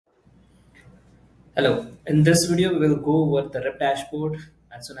Hello. In this video, we will go over the Rep dashboard.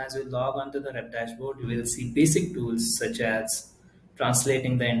 As soon as you log onto the Rep dashboard, you will see basic tools such as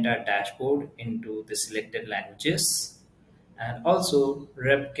translating the entire dashboard into the selected languages. And also,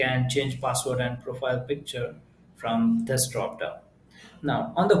 Rep can change password and profile picture from this drop down.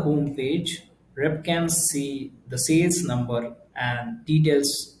 Now, on the home page, Rep can see the sales number and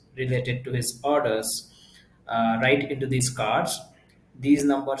details related to his orders right into these cards. These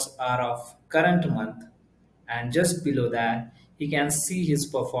numbers are of current month, and just below that, he can see his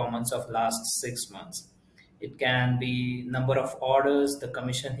performance of last 6 months. It can be number of orders, the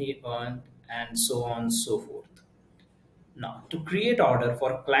commission he earned, and so on and so forth. Now, to create order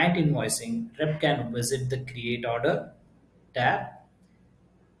for client invoicing, Rep can visit the Create Order tab,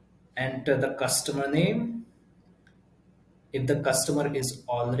 enter the customer name. If the customer is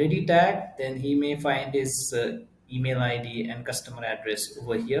already tagged, then he may find his email ID and customer address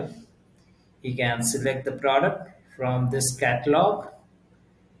over here. He can select the product from this catalog.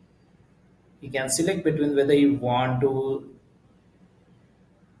 He can select between whether you want to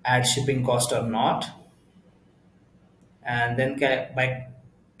add shipping cost or not. And then by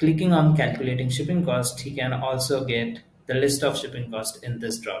clicking on calculating shipping cost, he can also get the list of shipping cost in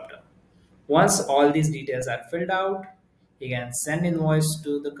this dropdown. Once all these details are filled out, he can send invoice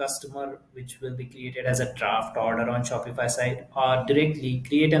to the customer, which will be created as a draft order on Shopify site, or directly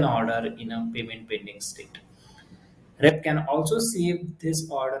create an order in a payment pending state. Rep can also save this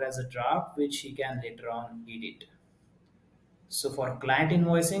order as a draft, which he can later on edit. So for client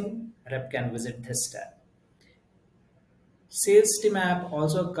invoicing, Rep can visit this tab. Sales Team app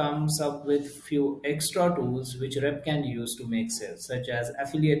also comes up with few extra tools which Rep can use to make sales, such as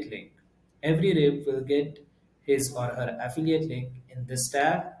affiliate link. Every rep will get his or her affiliate link in this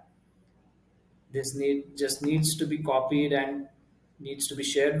tab. This just needs to be copied and needs to be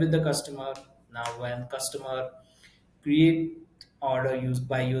shared with the customer. Now, when customer create order used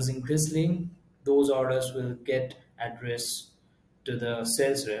by using this link, those orders will get addressed to the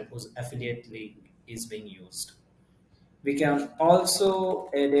sales rep whose affiliate link is being used. We can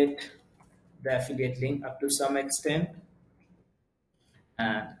also edit the affiliate link up to some extent,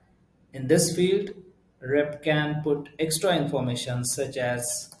 and in this field, rep can put extra information such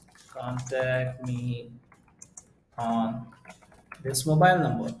as contact me on this mobile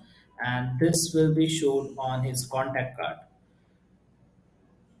number, and this will be shown on his contact card.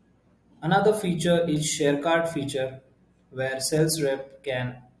 Another feature is share cart feature, where sales rep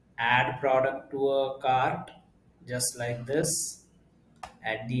can add product to a cart just like this.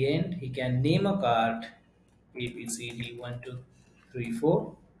 At the end, he can name a cart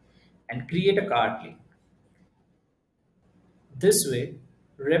ABCD1234 and create a cart link. This way,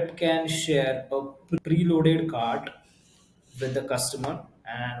 rep can share a preloaded cart with the customer,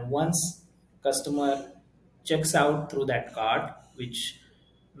 and once customer checks out through that cart, which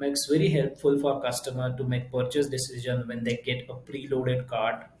makes very helpful for customer to make purchase decision when they get a preloaded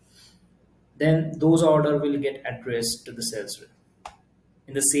cart, then those order will get addressed to the sales rep.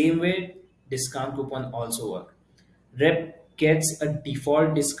 In the same way, discount coupon also work. Rep gets a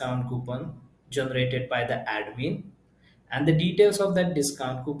default discount coupon generated by the admin, and the details of that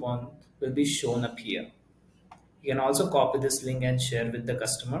discount coupon will be shown up here. You can also copy this link and share with the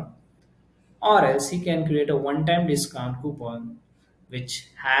customer, or else he can create a one-time discount coupon which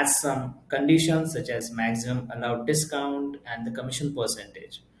has some conditions such as maximum allowed discount and the commission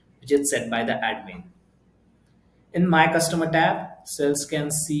percentage, which is set by the admin. In My Customer tab, sales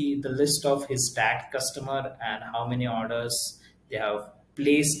can see the list of his tagged customer and how many orders they have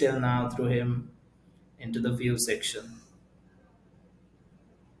placed till now through him into the view section.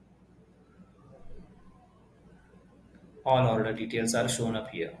 All order details are shown up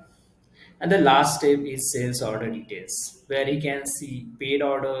here. And the last step is sales order details, where he can see paid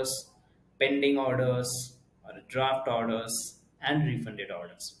orders, pending orders, or draft orders, and refunded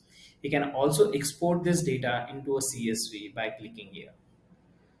orders. He can also export this data into a CSV by clicking here.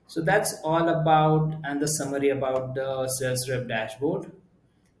 So that's all about and the summary about the sales rep dashboard.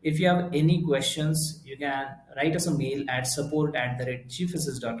 If you have any questions, you can write us a mail at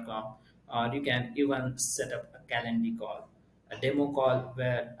support@gfss.com, or you can even set up a calendar call, a demo call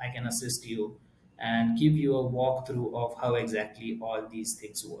where I can assist you and give you a walkthrough of how exactly all these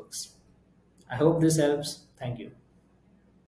things works. I hope this helps. Thank you.